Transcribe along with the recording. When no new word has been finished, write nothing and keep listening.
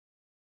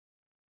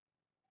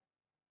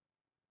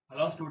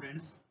Hello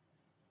students,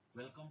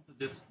 welcome to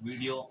this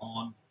video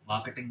on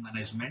marketing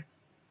management.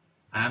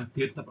 I am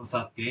Tirtha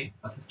Prasad K,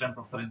 Assistant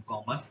Professor in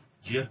Commerce,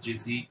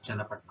 GFGC,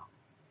 Channapatna.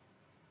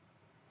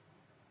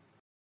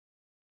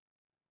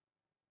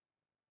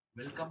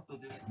 Welcome to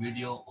this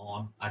video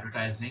on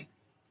advertising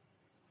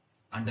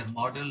under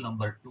module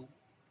number 2,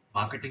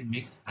 marketing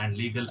mix and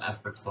legal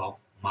aspects of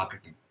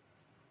marketing.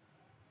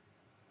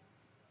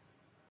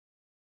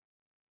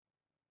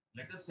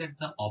 Let us set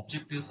the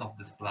objectives of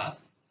this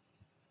class.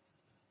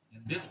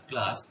 In this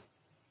class,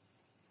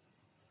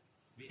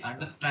 we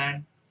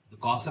understand the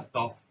concept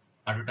of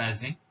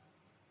advertising.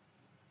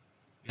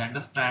 We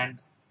understand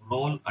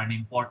role and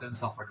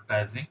importance of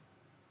advertising,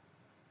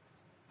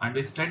 and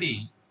we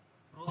study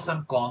pros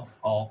and cons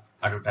of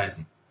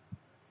advertising,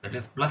 that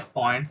is plus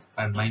points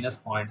and minus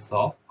points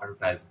of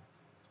advertising.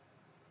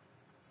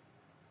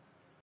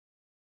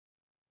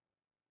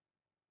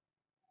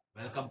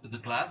 Welcome to the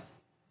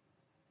class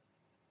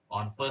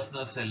on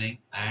personal selling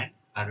and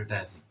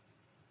advertising.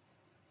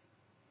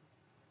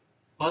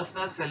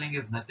 Personal selling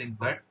is nothing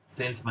but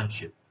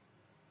salesmanship.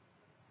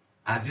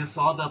 As you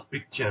saw the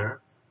picture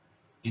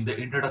in the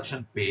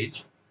introduction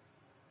page,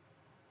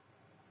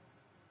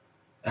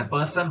 a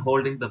person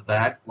holding the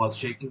bag was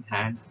shaking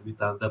hands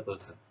with another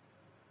person.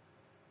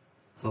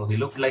 So he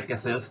looked like a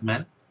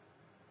salesman.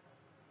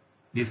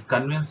 He's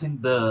convincing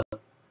the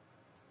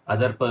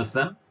other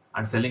person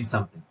and selling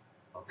something.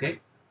 Okay,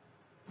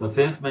 so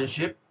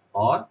salesmanship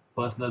or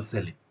personal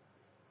selling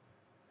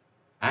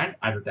and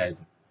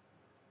advertising.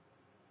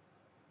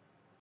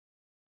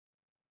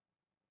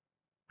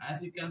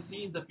 As you can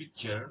see in the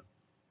picture,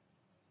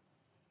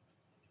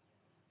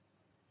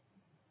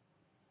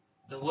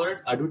 the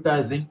word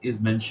advertising is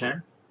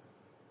mentioned,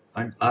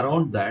 and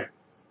around that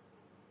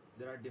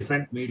there are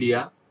different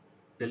media: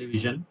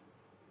 television,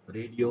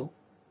 radio,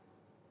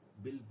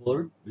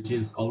 billboard, which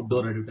is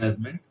outdoor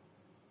advertisement,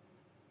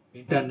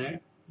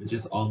 internet, which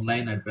is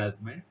online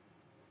advertisement,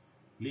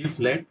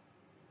 leaflet,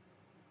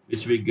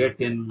 which we get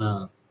in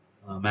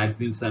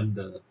magazines and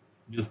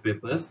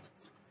newspapers.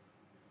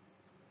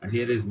 And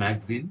here is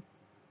magazine,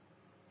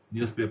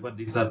 newspaper.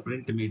 These are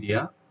print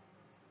media.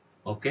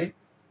 Okay,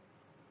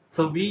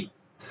 so we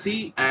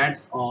see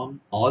ads on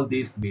all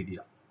these media.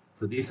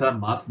 So these are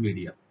mass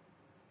media.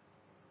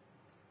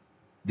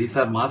 These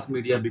are mass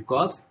media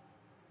because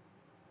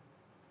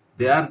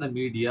they are the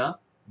media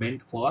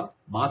meant for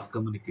mass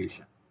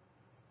communication.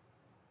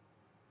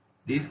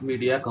 These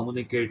media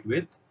communicate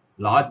with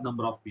large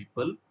number of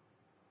people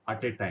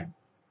at a time.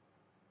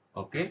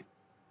 Okay,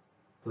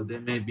 so they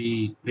may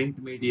be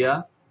print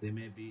media, they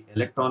may be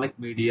electronic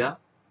media.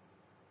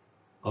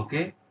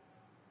 Okay,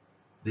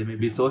 they may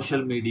be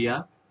social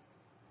media.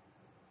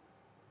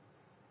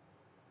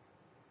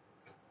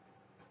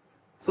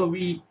 So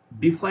we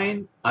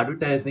define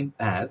advertising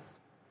as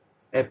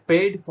a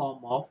paid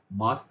form of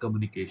mass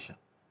communication.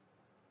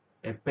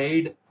 A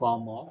paid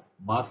form of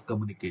mass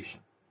communication.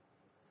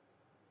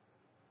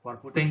 For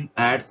putting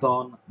ads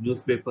on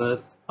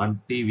newspapers and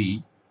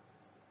TV,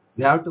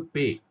 we have to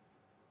pay.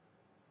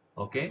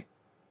 Okay,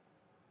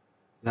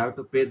 we have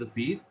to pay the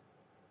fees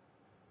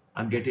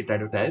and get it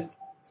advertised.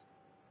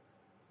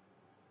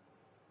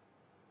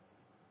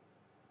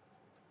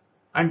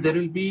 And there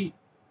will be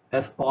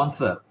a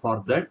sponsor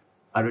for that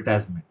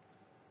advertisement.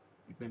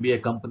 It may be a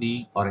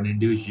company or an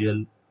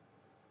individual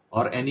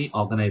or any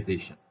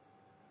organization.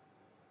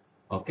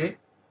 Okay,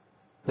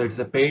 so it's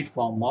a paid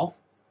form of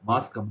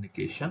mass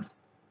communication.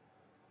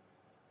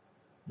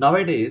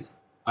 Nowadays,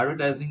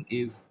 advertising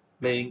is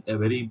playing a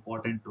very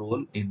important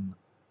role in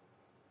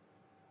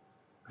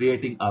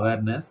creating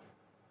awareness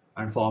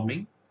and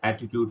forming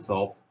attitudes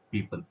of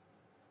people.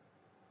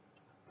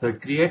 So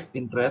it creates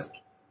interest,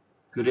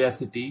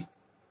 curiosity,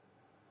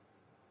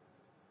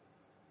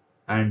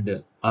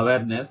 and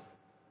awareness,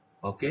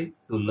 okay,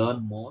 to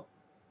learn more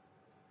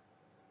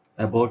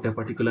about a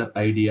particular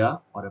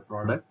idea or a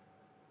product.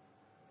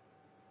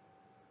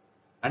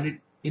 And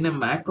it, in a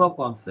macro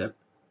concept,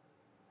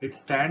 it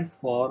stands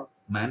for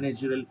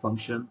managerial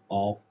function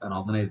of an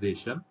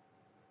organization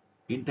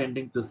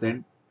intending to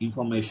send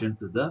information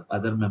to the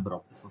other member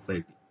of the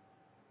society.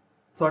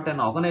 So at an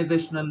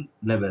organizational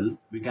level,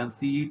 we can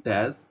see it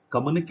as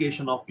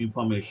communication of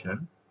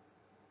information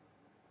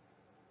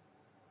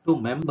to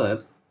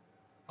members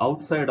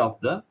outside of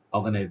the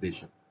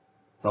organization.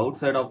 So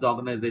outside of the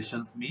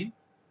organizations mean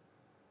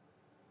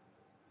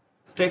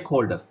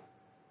stakeholders,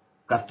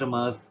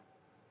 customers,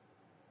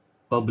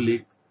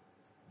 public,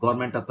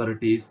 government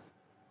authorities.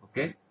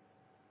 Okay,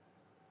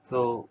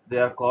 so they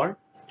are called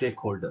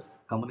stakeholders.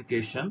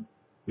 Communication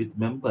with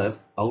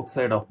members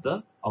outside of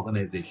the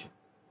organization.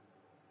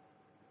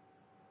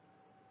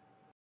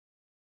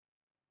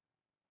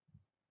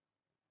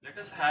 Let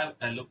us have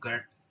a look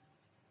at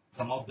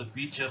some of the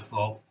features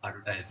of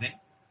advertising.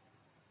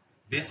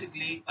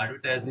 Basically,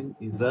 advertising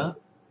is a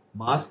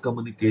mass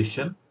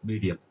communication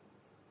medium.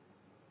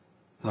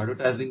 So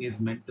advertising is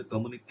meant to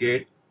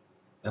communicate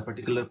a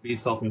particular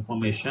piece of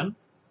information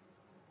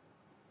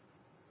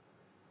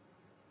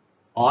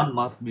on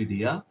mass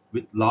media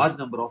with large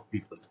number of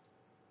people.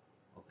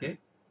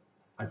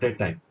 at a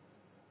time.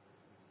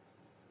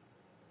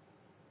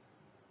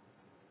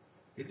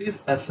 It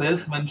is a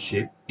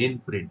salesmanship in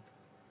print.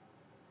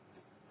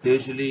 So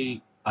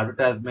usually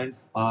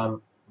advertisements are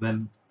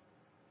when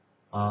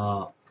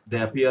uh,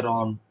 they appear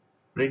on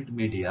print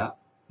media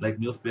like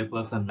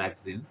newspapers and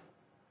magazines.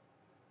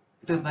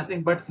 It is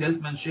nothing but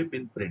salesmanship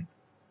in print.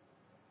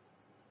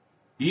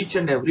 Each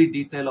and every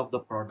detail of the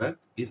product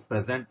is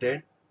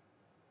presented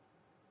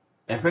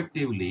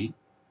effectively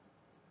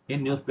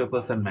in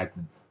newspapers and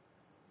magazines,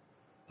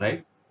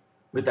 right?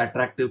 With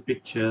attractive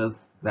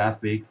pictures,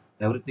 graphics,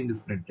 everything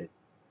is printed.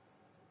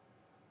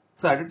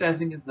 So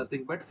advertising is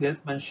nothing but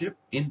salesmanship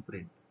in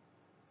print,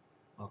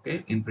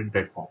 okay, in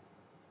printed form.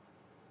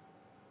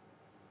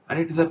 And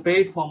it is a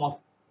paid form of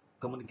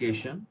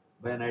communication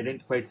by an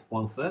identified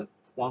sponsor.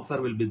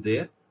 Sponsor will be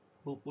there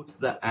who puts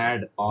the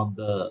ad on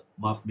the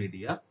mass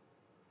media.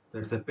 So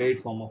it's a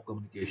paid form of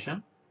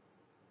communication.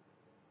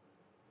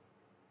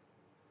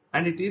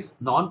 And it is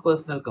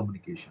non-personal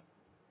communication.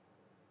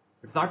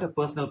 It's not a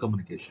personal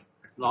communication.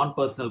 It's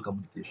non-personal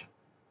communication.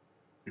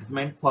 It's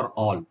meant for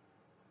all.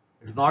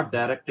 It's not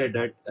directed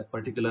at a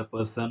particular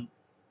person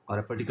or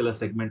a particular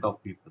segment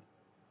of people.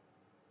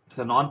 It's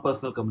a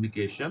non-personal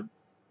communication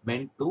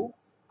meant to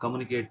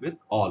communicate with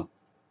all.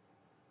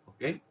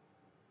 Okay.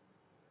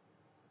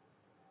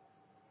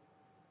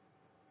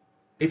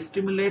 It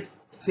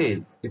stimulates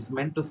sales. It's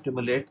meant to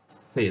stimulate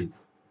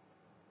sales.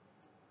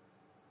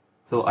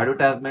 So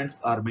advertisements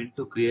are meant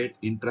to create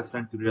interest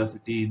and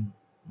curiosity in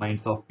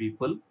minds of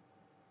people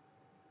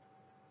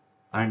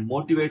and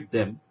motivate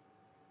them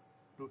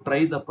to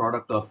try the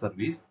product or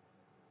service.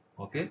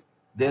 Okay.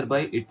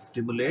 Thereby it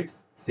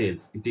stimulates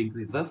sales. It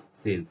increases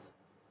sales.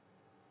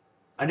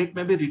 And it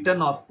may be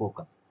written or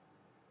spoken.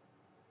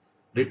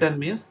 Written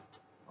means,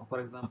 for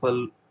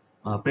example,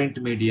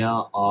 print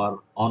media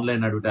or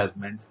online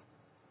advertisements,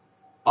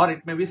 or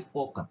it may be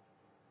spoken,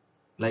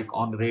 like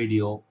on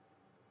radio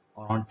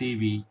or on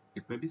TV,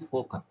 it may be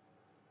spoken.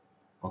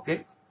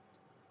 Okay.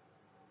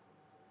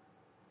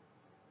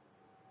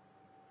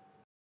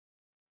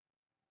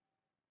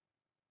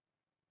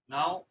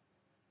 Now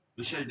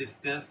we shall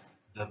discuss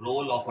the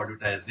role of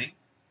advertising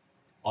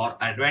or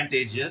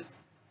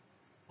advantages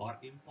or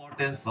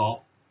importance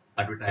of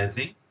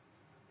advertising.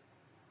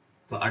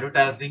 So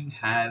advertising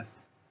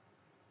has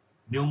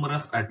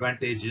numerous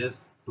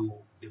advantages to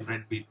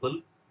different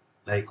people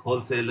like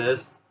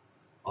wholesalers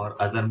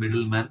or other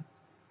middlemen,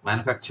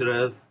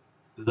 manufacturers,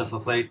 to the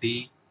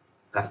society,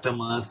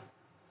 customers,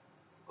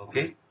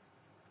 okay,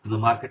 to the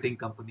marketing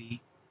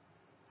company.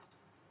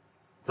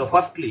 So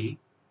firstly,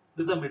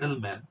 to the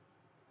middleman,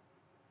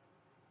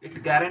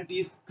 it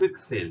guarantees quick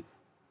sales.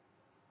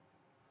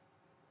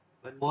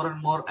 When more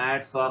and more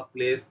ads are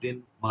placed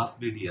in mass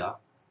media,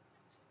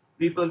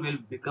 people will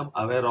become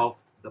aware of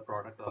the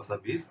product or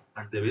service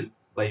and they will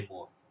buy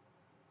more.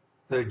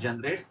 So it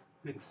generates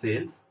quick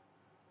sales.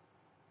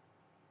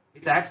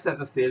 It acts as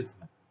a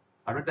salesman.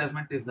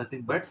 Advertisement is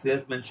nothing but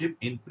salesmanship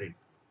in print.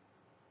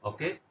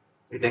 Okay.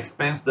 It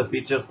explains the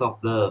features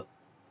of the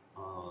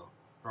uh,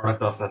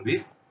 product or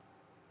service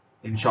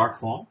in short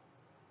form.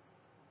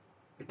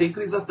 It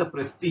increases the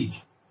prestige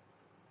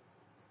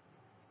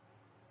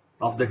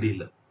of the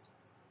dealer.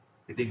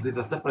 It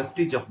increases the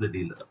prestige of the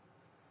dealer.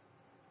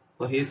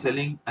 So he is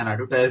selling an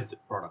advertised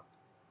product.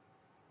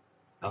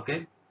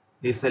 Okay.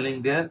 He is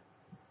selling their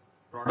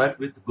product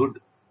with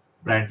good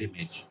brand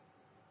image.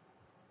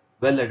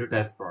 Well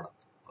advertised product.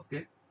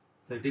 Okay.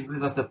 So it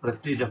increases the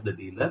prestige of the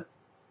dealer.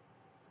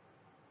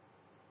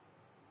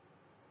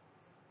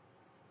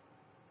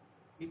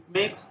 It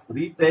makes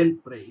retail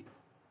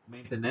price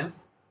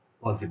maintenance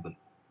possible.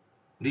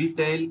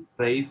 Retail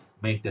price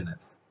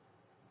maintenance.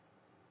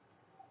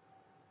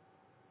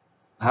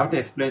 I have to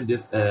explain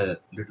this a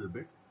little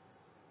bit.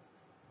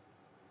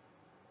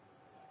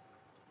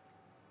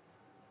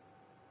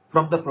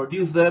 From the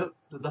producer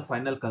to the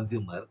final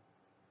consumer,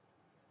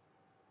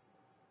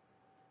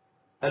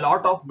 a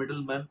lot of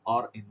middlemen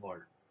are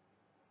involved.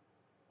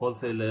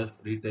 Wholesalers,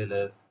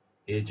 retailers,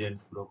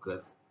 agents,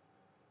 brokers,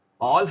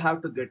 all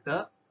have to get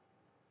a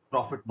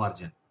profit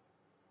margin.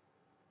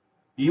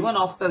 Even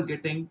after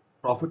getting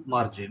profit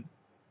margin,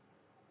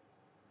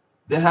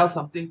 they have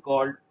something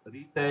called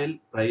retail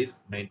price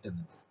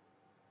maintenance.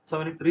 So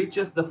when it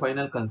reaches the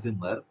final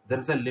consumer, there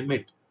is a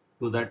limit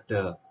to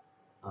that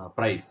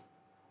price,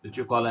 which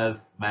you call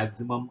as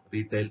maximum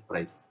retail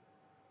price.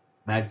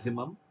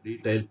 Maximum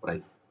retail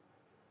price.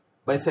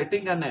 By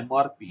setting an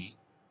MRP,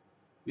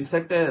 we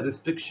set a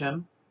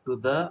restriction to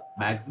the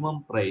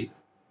maximum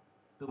price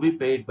to be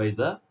paid by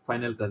the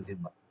final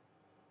consumer.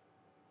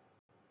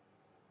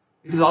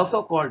 It is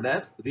also called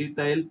as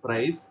retail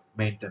price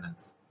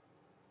maintenance.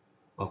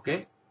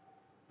 Okay.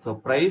 So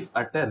price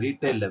at a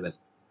retail level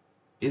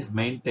is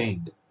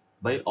maintained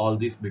by all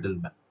these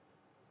middlemen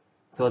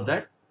so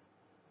that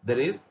there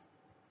is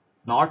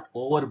not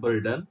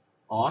overburden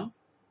on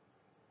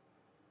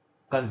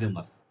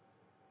consumers.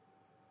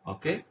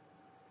 Okay.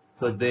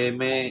 So they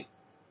may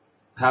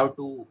have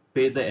to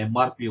pay the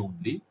MRP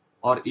only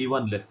or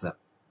even lesser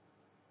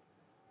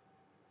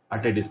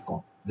at a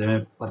discount. They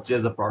may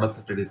purchase the products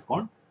at a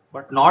discount,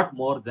 but not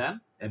more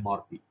than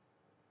MRP.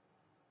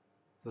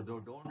 So they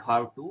don't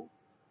have to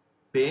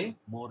pay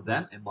more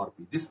than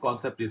MRP. This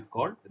concept is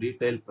called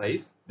retail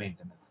price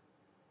maintenance.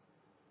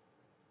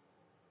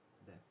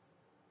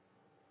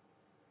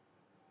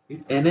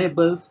 It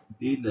enables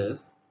dealers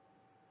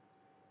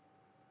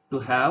to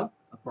have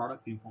a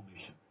product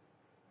information.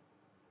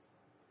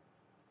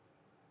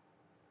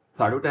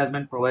 So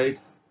advertisement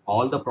provides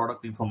all the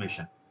product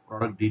information,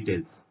 product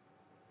details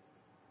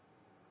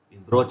in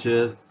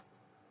brochures,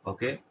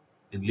 okay,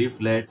 in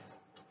leaflets,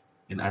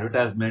 in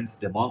advertisements,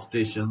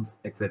 demonstrations,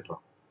 etc.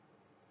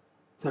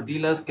 So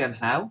dealers can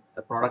have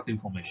a product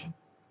information.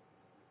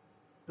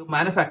 To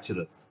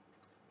manufacturers,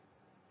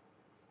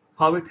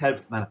 how it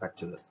helps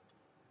manufacturers?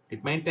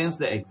 It maintains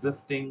the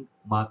existing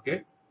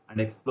market and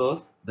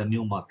explores the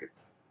new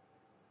markets.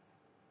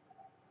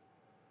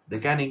 They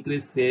can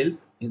increase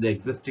sales in the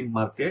existing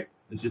market,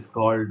 which is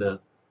called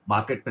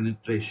market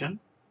penetration.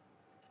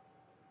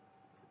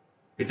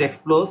 It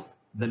explores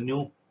the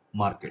new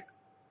market,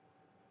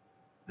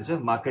 which is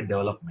market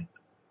development.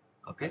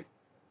 Okay,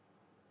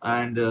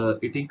 and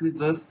it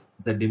increases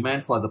the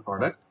demand for the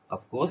product.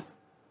 Of course,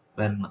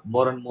 when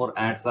more and more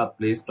ads are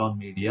placed on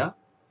media,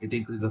 it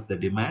increases the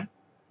demand.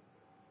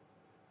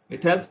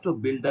 It helps to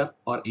build up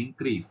or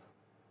increase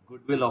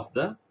goodwill of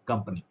the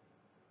company.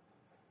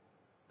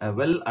 A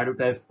well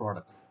advertised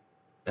products,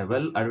 a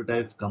well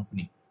advertised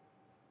company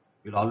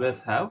will always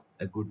have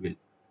a goodwill.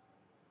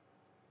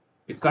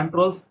 It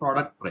controls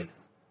product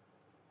price.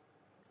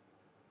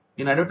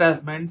 In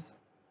advertisements,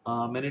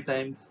 many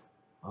times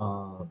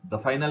the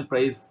final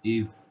price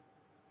is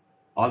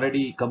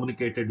already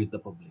communicated with the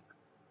public.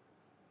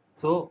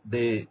 So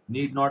they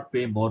need not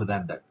pay more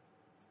than that.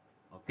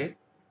 Okay.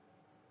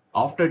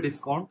 After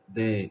discount,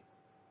 they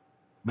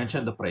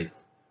mention the price.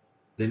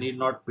 They need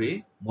not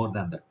pay more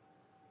than that.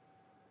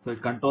 So it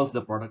controls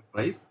the product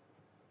price.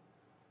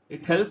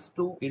 It helps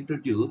to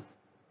introduce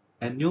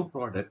a new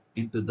product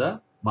into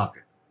the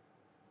market.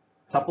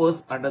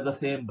 Suppose under the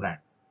same brand,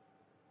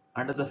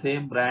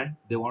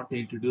 they want to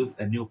introduce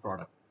a new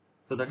product.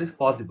 So that is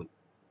possible.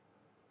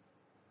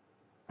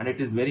 And it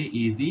is very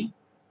easy,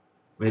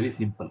 very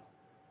simple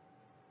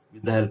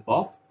with the help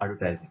of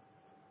advertising.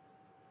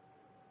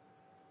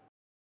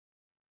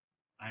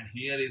 And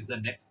here is the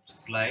next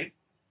slide,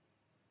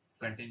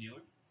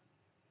 continued.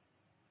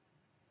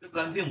 To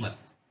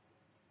consumers,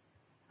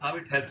 how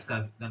it helps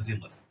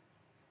consumers.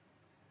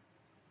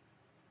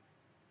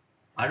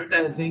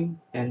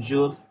 Advertising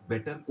ensures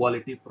better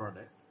quality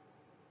product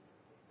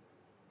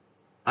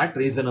at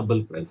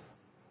reasonable price,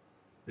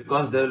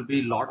 because there will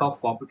be lot of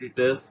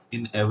competitors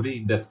in every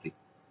industry.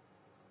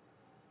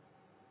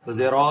 So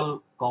they are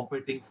all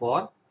competing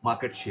for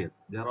market share.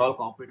 They are all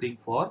competing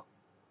for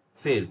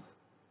sales.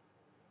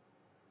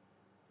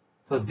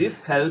 So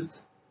this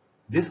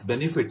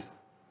benefits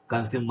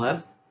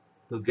consumers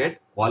to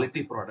get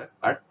quality product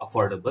at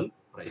affordable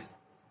price.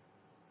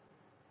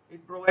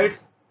 It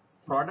provides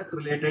product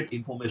related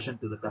information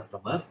to the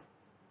customers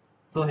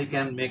so he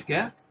can make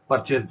a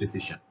purchase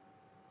decision.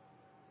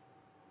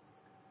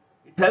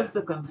 It helps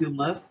the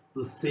consumers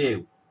to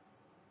save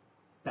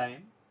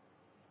time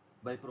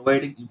by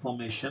providing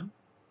information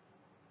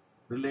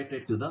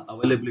related to the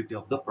availability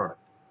of the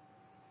product.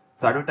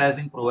 So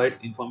advertising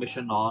provides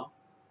information on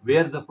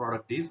where the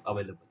product is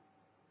available.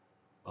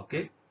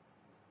 Okay.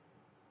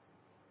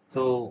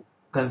 So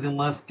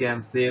consumers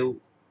can save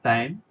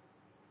time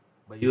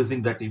by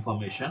using that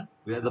information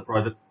where the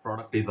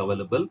product is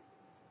available.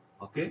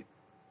 Okay.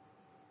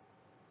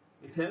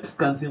 It helps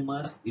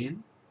consumers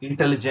in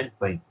intelligent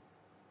buying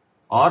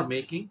or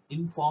making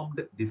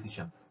informed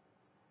decisions.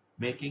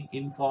 Making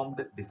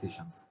informed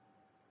decisions.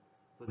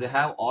 So they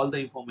have all the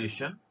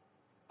information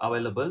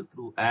available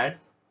through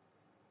ads.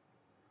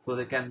 So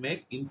they can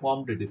make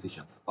informed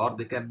decisions or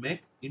they can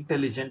make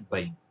intelligent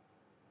buying.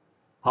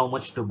 How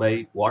much to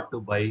buy, what to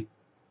buy,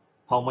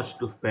 how much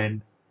to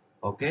spend,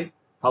 okay,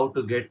 how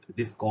to get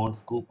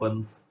discounts,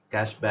 coupons,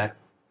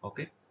 cashbacks,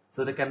 okay.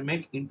 So they can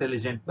make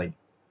intelligent buying.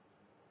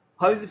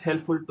 How is it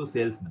helpful to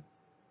salesmen?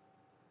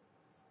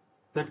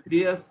 So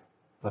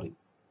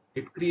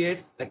it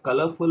creates a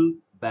colorful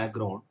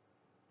background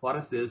for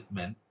a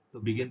salesman to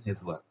begin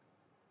his work.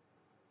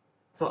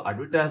 So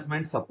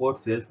advertisement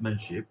supports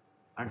salesmanship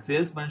and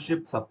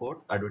salesmanship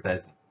supports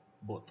advertising,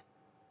 both.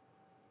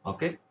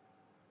 Okay.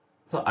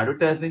 So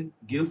advertising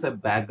gives a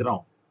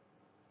background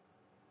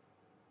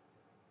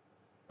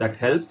that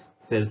helps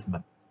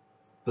salesmen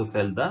to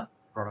sell the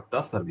product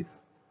or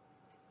service.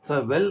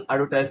 So a well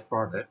advertised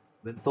product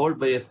when sold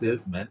by a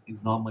salesman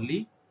is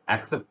normally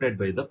accepted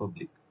by the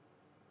public.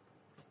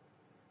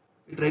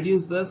 It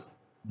reduces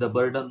the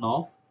burden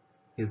of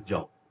his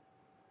job.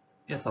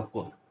 Yes, of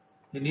course.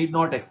 He need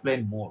not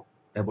explain more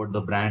about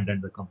the brand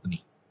and the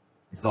company.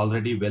 It's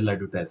already well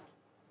advertised.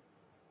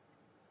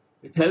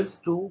 It helps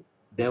to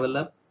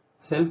develop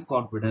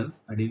self-confidence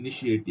and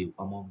initiative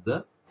among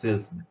the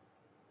salesmen.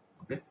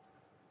 Okay.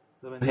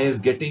 So when he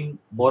is getting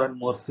more and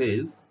more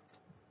sales,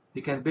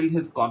 he can build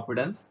his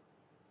confidence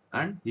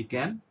and he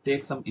can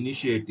take some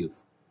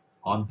initiatives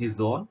on his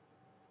own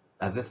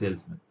as a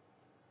salesman.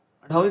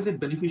 And how is it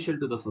beneficial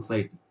to the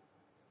society?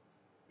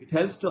 It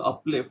helps to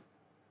uplift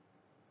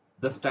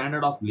the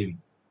standard of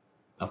living,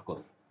 of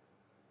course.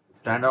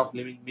 Standard of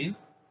living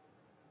means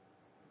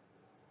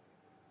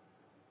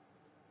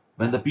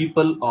when the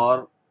people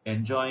are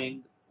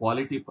enjoying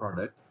quality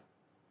products,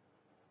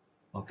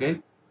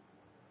 okay,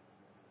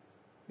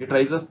 it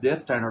raises their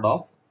standard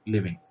of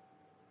living.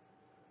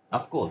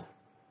 Of course,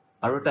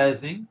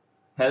 advertising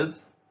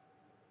helps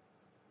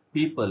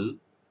people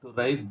to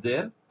raise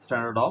their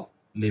standard of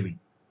living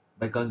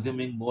by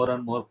consuming more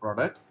and more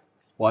products,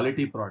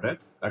 quality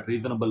products at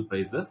reasonable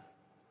prices.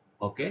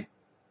 Okay,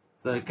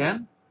 so you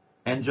can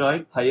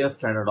enjoy higher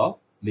standard of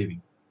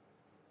living.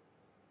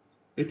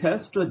 It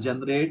helps to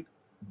generate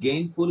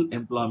gainful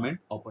employment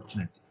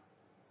opportunities.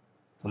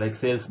 So like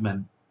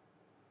salesmen,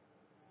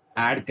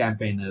 ad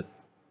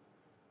campaigners,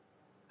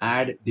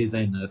 ad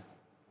designers,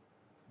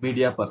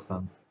 media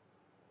persons.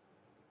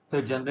 So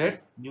it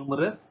generates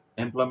numerous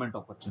employment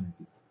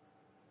opportunities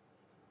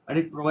and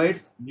it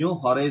provides new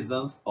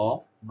horizons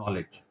of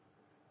knowledge.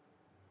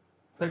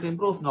 So it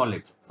improves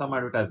knowledge, some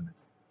advertisements,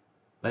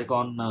 like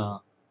on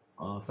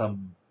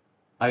some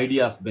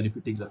ideas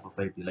benefiting the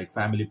society, like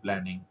family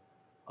planning,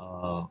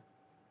 uh,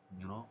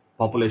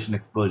 population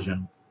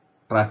explosion,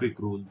 traffic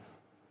rules,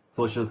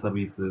 social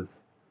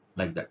services,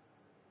 like that.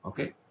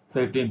 Okay, so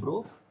it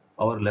improves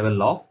our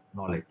level of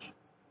knowledge.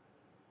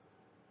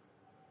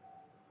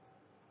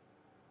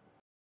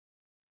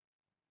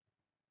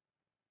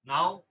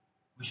 Now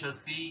we shall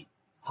see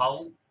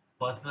how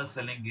personal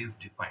selling is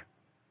defined.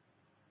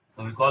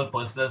 So we call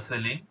personal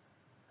selling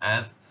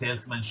as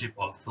salesmanship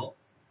also.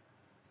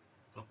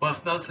 So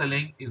personal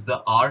selling is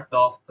the art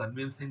of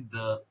convincing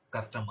the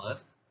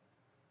customers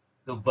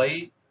to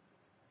buy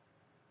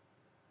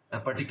a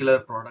particular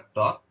product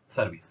or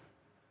service.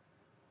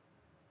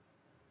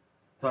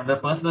 So under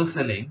personal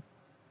selling,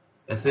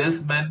 a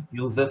salesman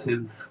uses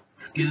his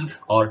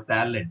skills or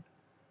talent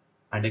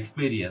and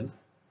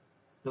experience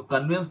to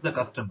convince the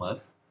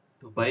customers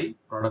to buy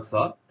products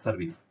or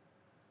service.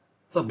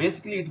 So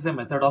basically it is a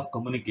method of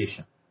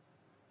communication.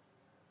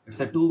 It's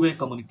a two-way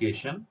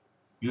communication,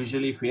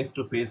 usually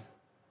face-to-face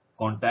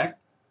contact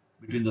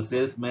between the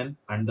salesman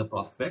and the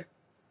prospect.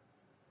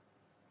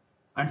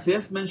 And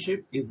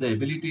salesmanship is the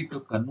ability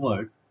to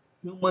convert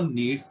human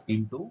needs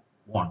into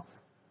wants.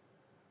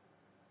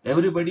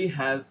 Everybody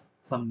has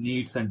some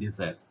needs and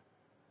desires.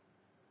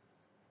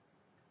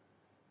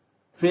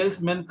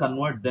 Salesmen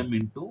convert them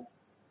into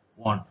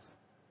wants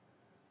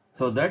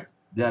so that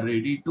they are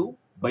ready to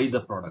buy the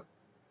product.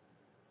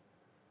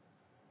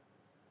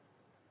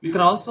 We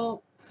can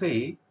also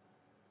say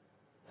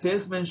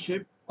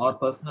salesmanship or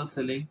personal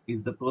selling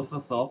is the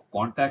process of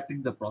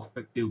contacting the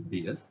prospective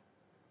buyers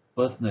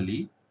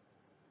personally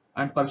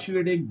and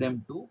persuading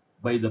them to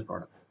buy the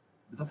products.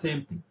 It's the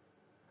same thing.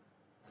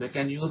 So you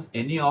can use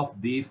any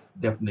of these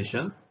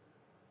definitions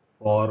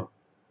for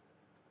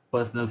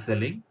personal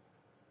selling.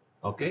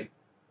 Okay.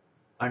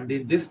 And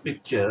in this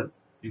picture,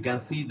 you can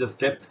see the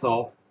steps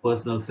of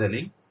personal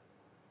selling.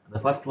 The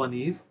first one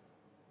is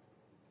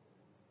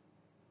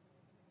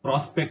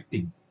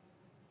prospecting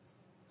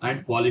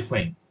and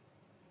qualifying.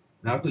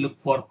 You have to look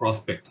for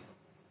prospects.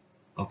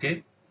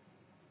 Okay.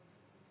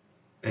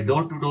 A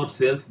door-to-door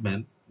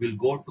salesman will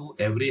go to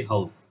every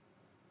house.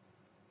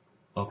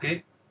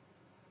 Okay.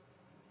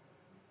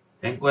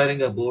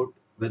 Inquiring about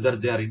whether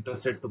they are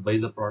interested to buy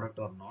the product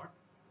or not.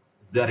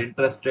 If they are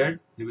interested,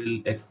 he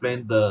will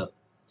explain the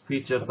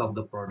features of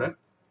the product.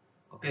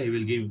 Okay, he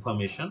will give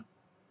information.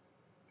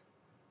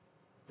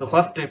 So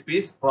first step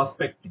is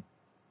prospecting,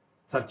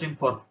 searching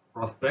for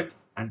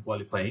prospects and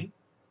qualifying.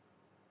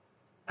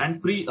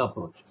 And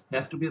pre-approach. He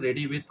has to be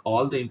ready with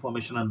all the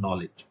information and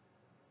knowledge.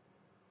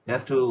 He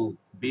has to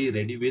be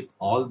ready with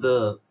all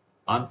the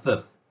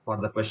answers for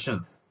the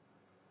questions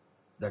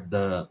that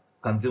the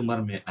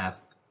consumer may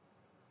ask.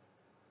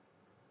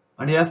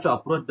 And he has to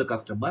approach the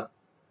customer.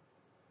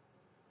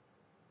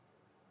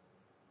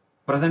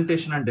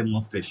 Presentation and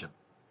demonstration.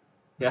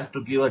 He has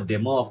to give a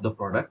demo of the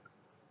product.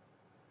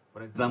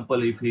 For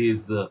example, if he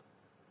is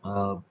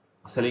uh,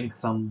 selling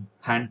some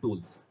hand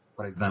tools,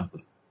 for example,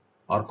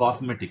 or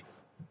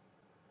cosmetics,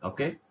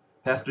 okay,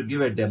 he has to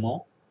give a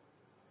demo,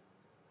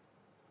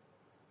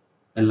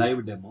 a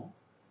live demo,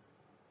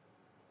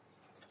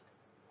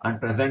 and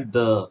present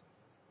the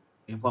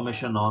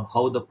information on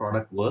how the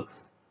product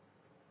works.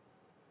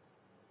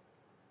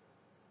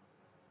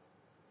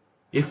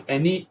 If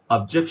any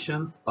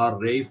objections are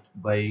raised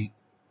by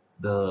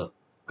the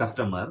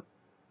customer,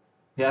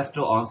 he has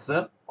to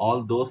answer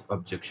all those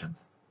objections.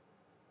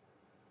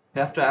 He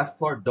has to ask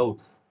for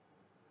doubts,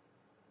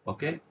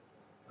 okay,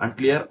 and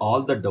clear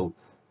all the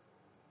doubts.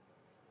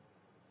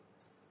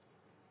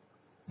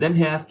 Then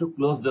he has to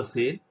close the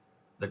sale,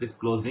 that is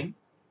closing,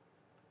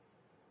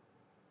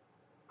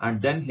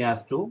 and then he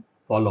has to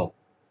follow up.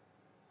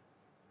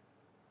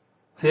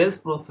 Sales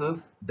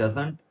process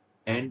doesn't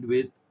end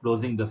with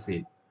closing the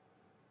sale.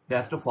 He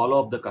has to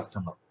follow up the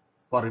customer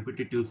for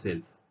repetitive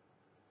sales.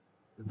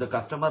 If the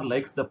customer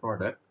likes the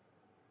product,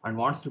 and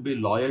wants to be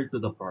loyal to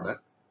the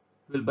product,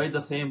 he will buy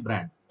the same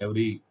brand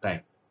every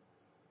time.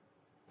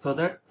 So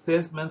that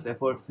salesman's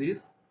efforts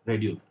is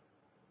reduced.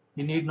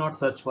 He need not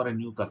search for a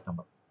new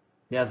customer.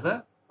 He has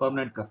a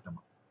permanent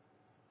customer.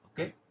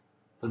 Okay.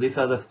 So these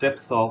are the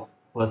steps of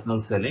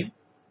personal selling.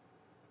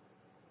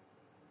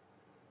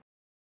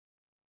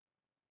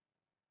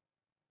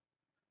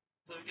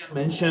 So we can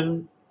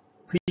mention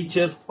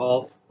features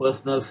of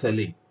personal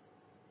selling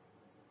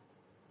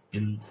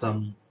in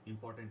some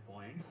important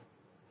points.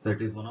 So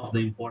it is one of the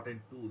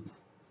important tools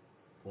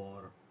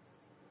for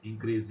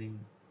increasing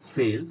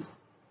sales.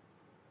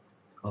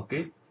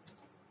 Okay.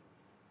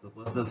 So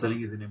personal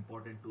selling is an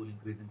important tool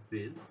increasing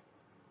sales.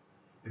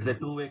 It's a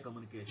two-way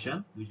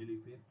communication, usually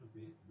face to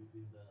face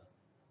between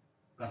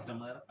the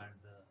customer and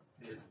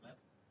the salesman.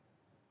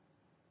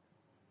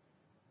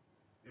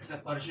 It's a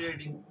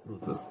persuading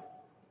process.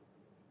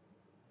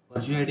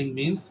 Persuading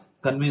means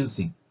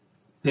convincing,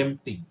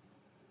 tempting,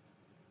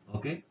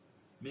 okay,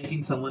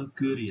 making someone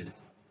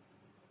curious,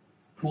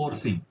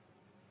 forcing,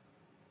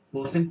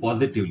 forcing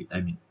positively, I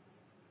mean,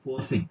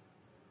 forcing,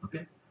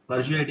 okay,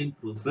 persuading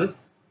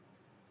process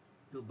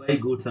to buy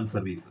goods and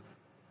services.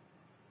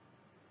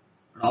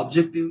 An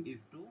objective is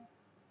to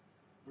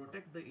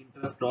protect the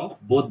interest of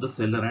both the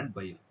seller and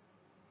buyer.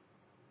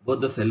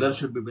 Both the seller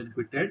should be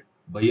benefited,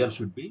 buyer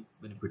should be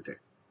benefited.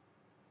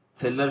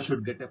 Seller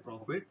should get a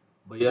profit,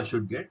 buyer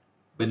should get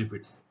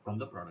benefits from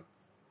the product.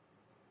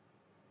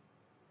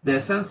 The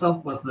essence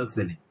of personal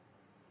selling: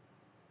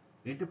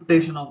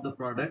 interpretation of the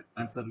product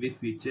and service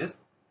features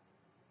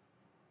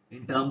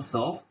in terms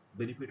of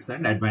benefits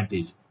and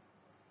advantages.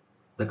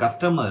 The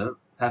customer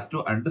has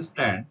to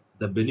understand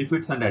the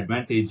benefits and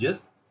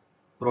advantages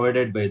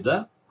provided by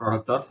the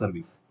product or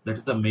service. That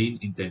is the main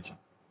intention.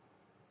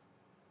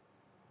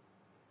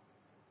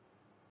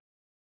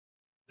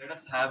 Let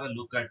us have a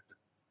look at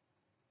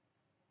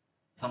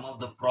some of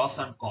the pros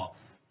and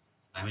cons.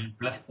 I mean,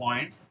 plus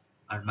points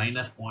and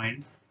minus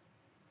points,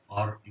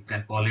 or you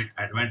can call it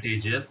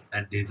advantages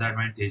and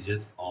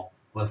disadvantages of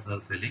personal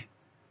selling.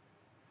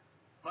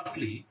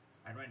 Firstly,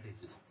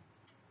 advantages: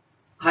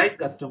 high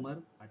customer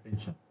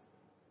attention.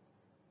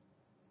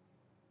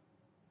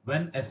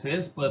 When a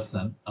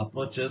salesperson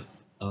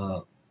approaches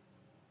a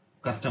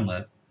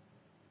customer,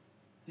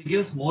 he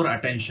gives more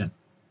attention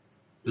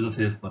to the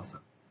salesperson,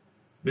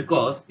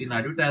 because in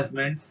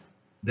advertisements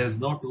there is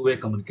no two-way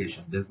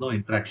communication, there is no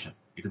interaction,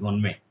 it is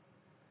one way.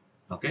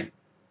 Okay,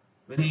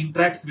 when he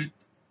interacts with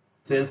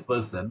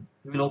salesperson,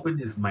 he will open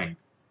his mind,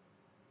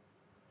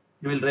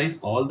 he will raise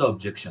all the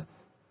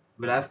objections,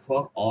 he will ask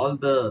for all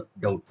the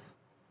doubts.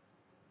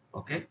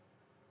 Okay,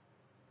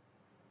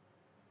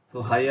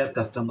 so higher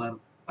customer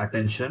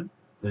attention,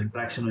 so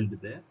interaction will be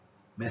there.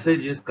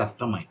 Message is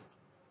customized.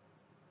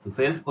 So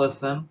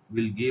salesperson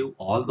will give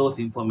all those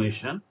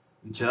information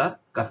which are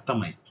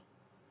customized.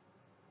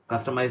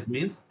 Customized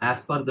means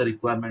as per the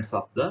requirements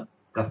of the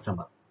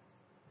customer.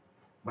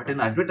 But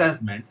in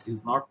advertisements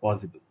is not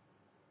possible.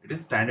 It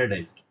is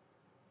standardized.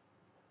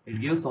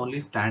 It gives only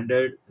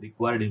standard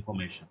required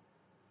information.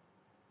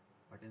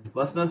 But in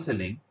personal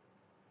selling,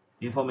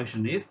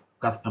 information is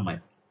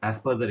customized as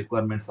per the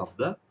requirements of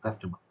the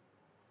customer.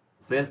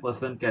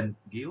 Salesperson can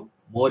give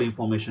more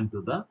information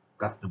to the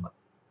customer.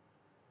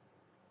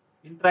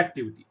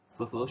 Interactivity.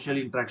 So social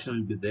interaction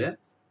will be there.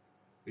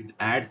 It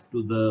adds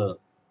to the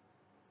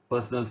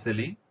personal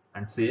selling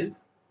and sales.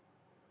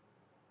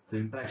 So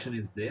interaction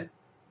is there.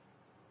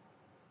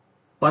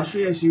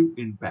 Persuasive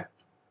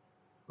impact.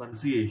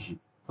 Persuasive.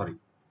 Sorry.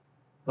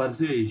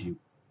 Persuasive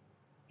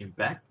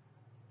impact.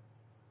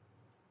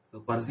 So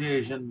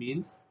persuasion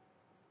means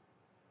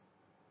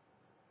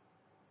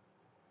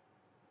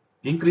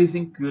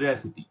increasing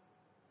curiosity,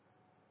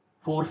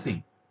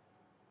 forcing,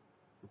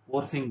 so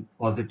forcing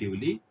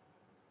positively,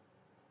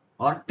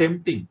 or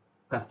tempting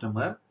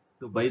customer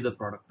to buy the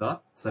product or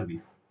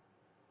service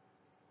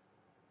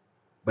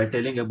by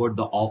telling about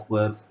the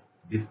offers,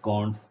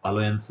 discounts,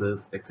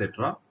 allowances,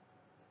 etc.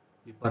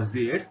 He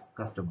persuades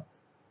customers.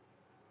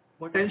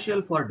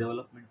 Potential for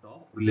development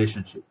of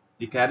relationship.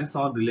 He carries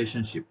on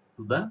relationship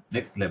to the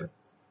next level.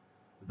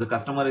 If the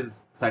customer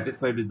is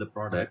satisfied with the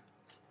product,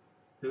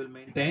 he will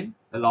maintain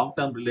a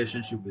long-term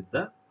relationship with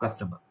the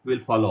customer. He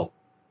will follow up.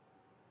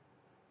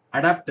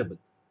 Adaptable.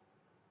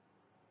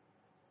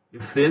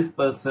 If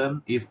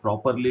salesperson is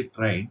properly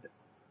trained,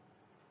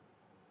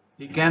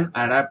 he can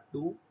adapt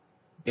to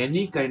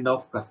any kind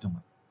of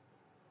customer.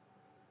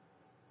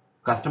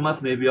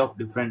 Customers may be of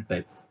different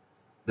types.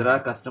 There are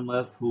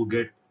customers who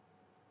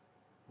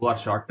are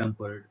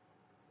short-tempered,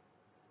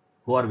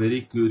 who are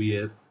very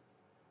curious,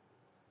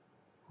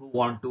 who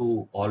want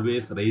to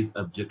always raise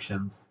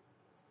objections.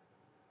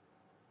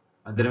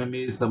 And there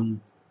may be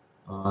some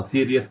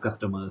serious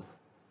customers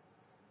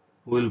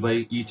who will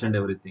buy each and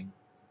everything.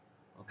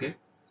 Okay,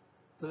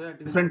 so there are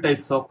different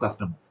types of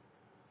customers.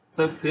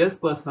 So if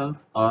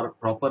salespersons are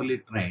properly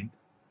trained,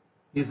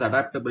 he is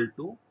adaptable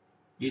to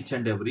each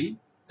and every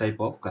type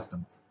of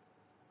customers.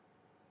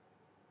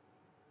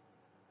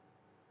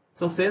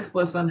 So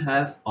salesperson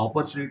has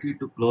opportunity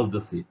to close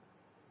the sale.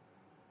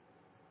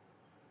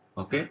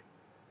 Okay,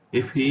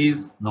 if he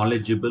is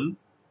knowledgeable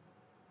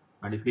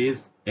and if he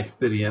is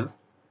experienced,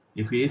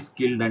 if he is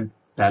skilled and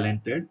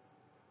talented,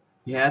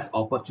 he has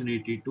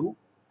opportunity to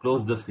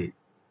close the sale.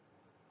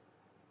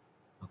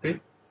 Okay,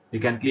 he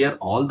can clear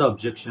all the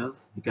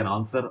objections, he can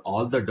answer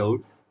all the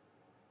doubts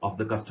of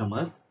the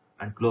customers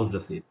and close the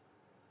sale.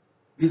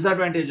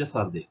 Disadvantages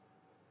are there.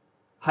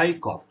 High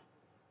cost.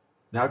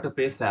 We have to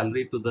pay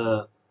salary to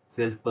the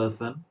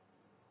salesperson,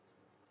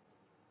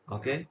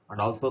 okay,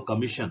 and also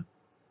commission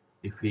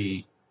if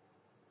he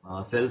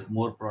sells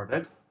more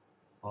products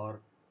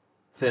or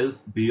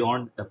sells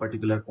beyond a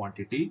particular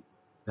quantity.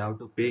 We have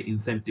to pay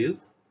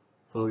incentives,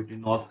 so it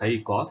involves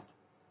high cost.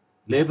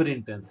 Labor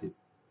intensive.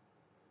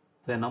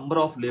 So a number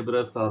of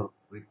laborers are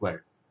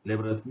required.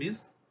 Laborers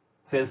means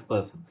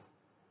salespersons.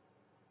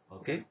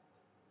 Okay.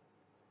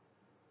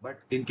 But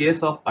in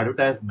case of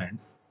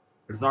advertisements,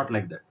 it's not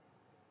like that.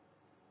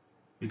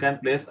 You can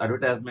place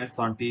advertisements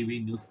on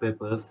TV,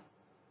 newspapers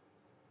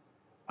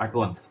at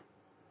once.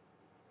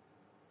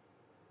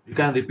 You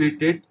can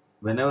repeat it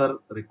whenever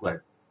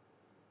required.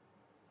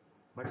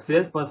 But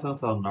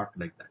salespersons are not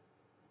like that.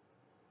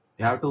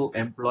 You have to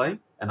employ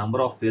a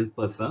number of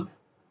salespersons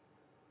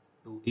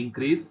to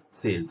increase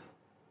sales.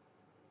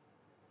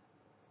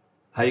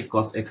 High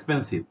cost,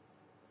 expensive.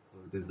 So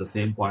it is the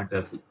same point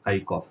as high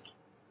cost.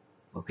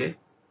 Okay.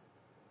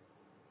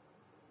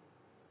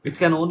 It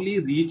can only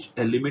reach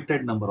a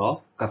limited number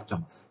of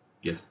customers.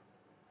 Yes.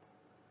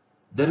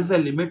 There is a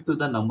limit to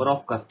the number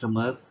of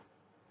customers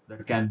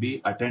that can be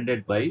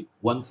attended by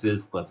one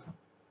salesperson,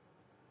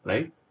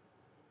 right?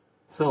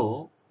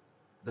 So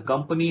the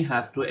company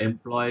has to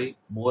employ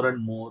more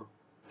and more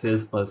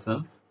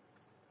salespersons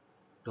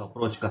to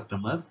approach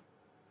customers.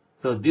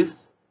 So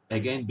this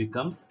again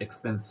becomes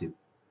expensive.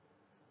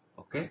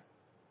 Okay.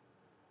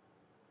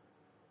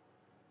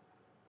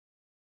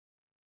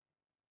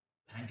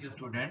 Thank you,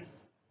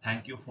 students.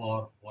 Thank you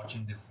for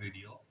watching this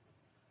video.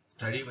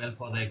 Study well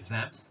for the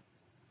exams.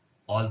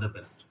 All the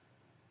best.